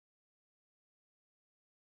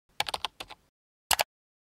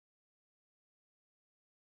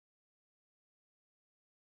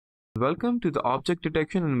Welcome to the Object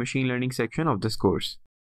Detection and Machine Learning section of this course.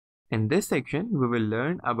 In this section, we will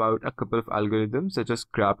learn about a couple of algorithms such as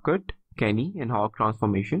GrabCut, Kenny, and Hawk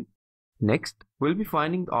transformation. Next, we'll be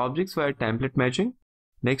finding the objects via template matching.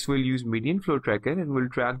 Next, we'll use median flow tracker and we'll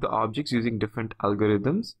track the objects using different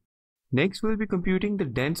algorithms. Next, we'll be computing the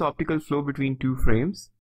dense optical flow between two frames.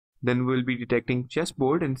 Then we'll be detecting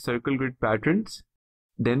chessboard and circle grid patterns.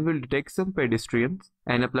 Then we'll detect some pedestrians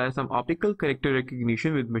and apply some optical character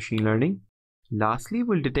recognition with machine learning. Lastly,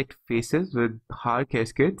 we'll detect faces with Haar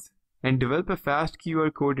cascades and develop a fast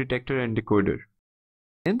QR code detector and decoder.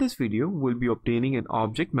 In this video, we'll be obtaining an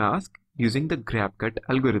object mask using the GrabCut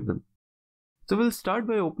algorithm. So we'll start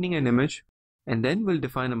by opening an image and then we'll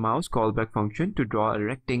define a mouse callback function to draw a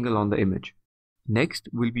rectangle on the image. Next,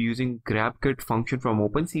 we'll be using GrabCut function from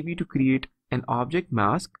OpenCV to create an object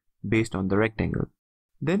mask based on the rectangle.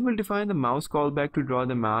 Then we'll define the mouse callback to draw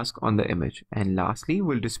the mask on the image. And lastly,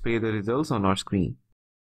 we'll display the results on our screen.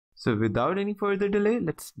 So without any further delay,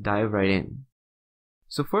 let's dive right in.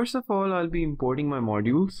 So first of all, I'll be importing my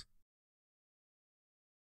modules.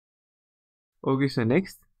 Okay, so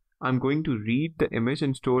next, I'm going to read the image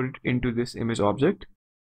and store it into this image object.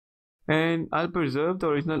 And I'll preserve the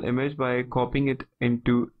original image by copying it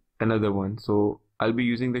into another one. So I'll be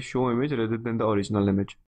using the show image rather than the original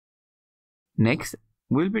image. Next,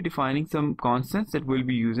 we'll be defining some constants that we'll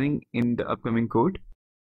be using in the upcoming code.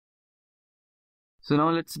 So now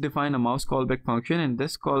let's define a mouse callback function, and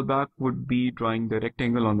this callback would be drawing the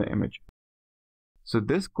rectangle on the image. So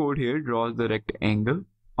this code here draws the rectangle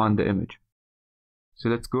on the image. So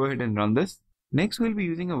let's go ahead and run this. Next, we'll be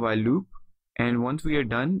using a while loop, and once we are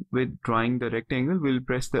done with drawing the rectangle, we'll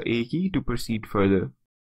press the A key to proceed further.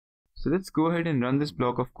 So let's go ahead and run this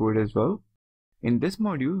block of code as well. In this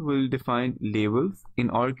module, we'll define labels. In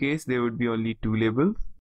our case, there would be only two labels,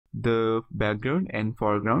 the background and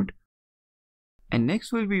foreground. And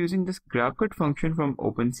next, we'll be using this GrabCut function from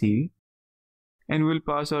OpenCV. And we'll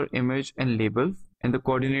pass our image and labels and the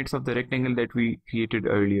coordinates of the rectangle that we created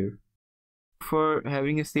earlier. For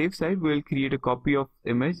having a safe side, we'll create a copy of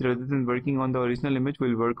image. Rather than working on the original image,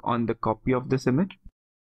 we'll work on the copy of this image.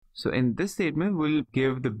 So in this statement, we'll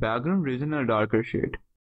give the background region a darker shade.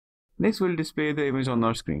 Next, we'll display the image on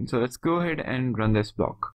our screen. So let's go ahead and run this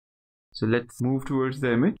block. So let's move towards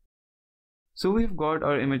the image. So we've got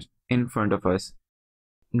our image in front of us.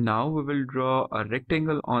 Now we will draw a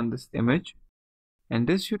rectangle on this image, and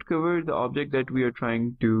this should cover the object that we are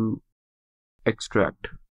trying to extract.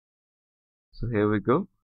 So here we go.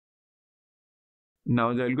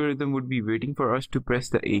 Now the algorithm would be waiting for us to press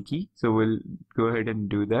the A key. So we'll go ahead and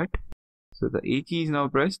do that. So the A key is now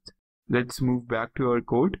pressed. Let's move back to our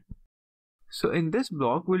code. So in this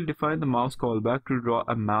block, we'll define the mouse callback to draw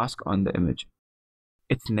a mask on the image.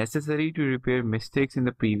 It's necessary to repair mistakes in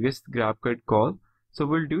the previous GrabCut call. So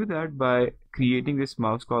we'll do that by creating this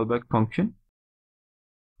mouse callback function.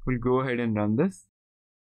 We'll go ahead and run this.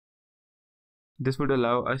 This would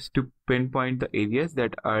allow us to pinpoint the areas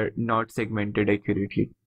that are not segmented accurately.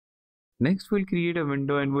 Next, we'll create a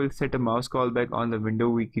window and we'll set a mouse callback on the window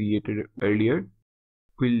we created earlier.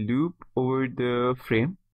 We'll loop over the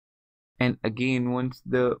frame. And again, once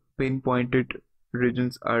the pinpointed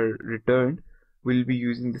regions are returned, we'll be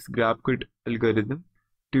using this GrabCut algorithm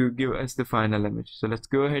to give us the final image. So let's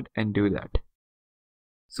go ahead and do that.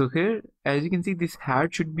 So here, as you can see, this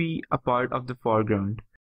hat should be a part of the foreground.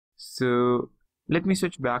 So let me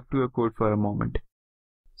switch back to a code for a moment.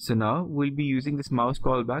 So now we'll be using this mouse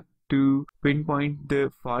callback to pinpoint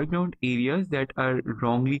the foreground areas that are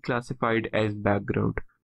wrongly classified as background.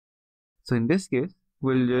 So in this case,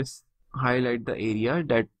 we'll just highlight the area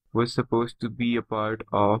that was supposed to be a part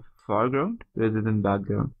of foreground rather than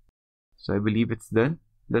background. So I believe it's done.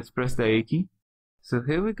 Let's press the A key. So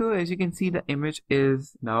here we go. As you can see, the image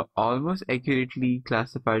is now almost accurately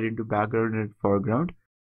classified into background and foreground.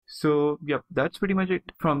 So yep, that's pretty much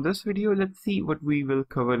it from this video. Let's see what we will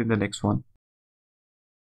cover in the next one.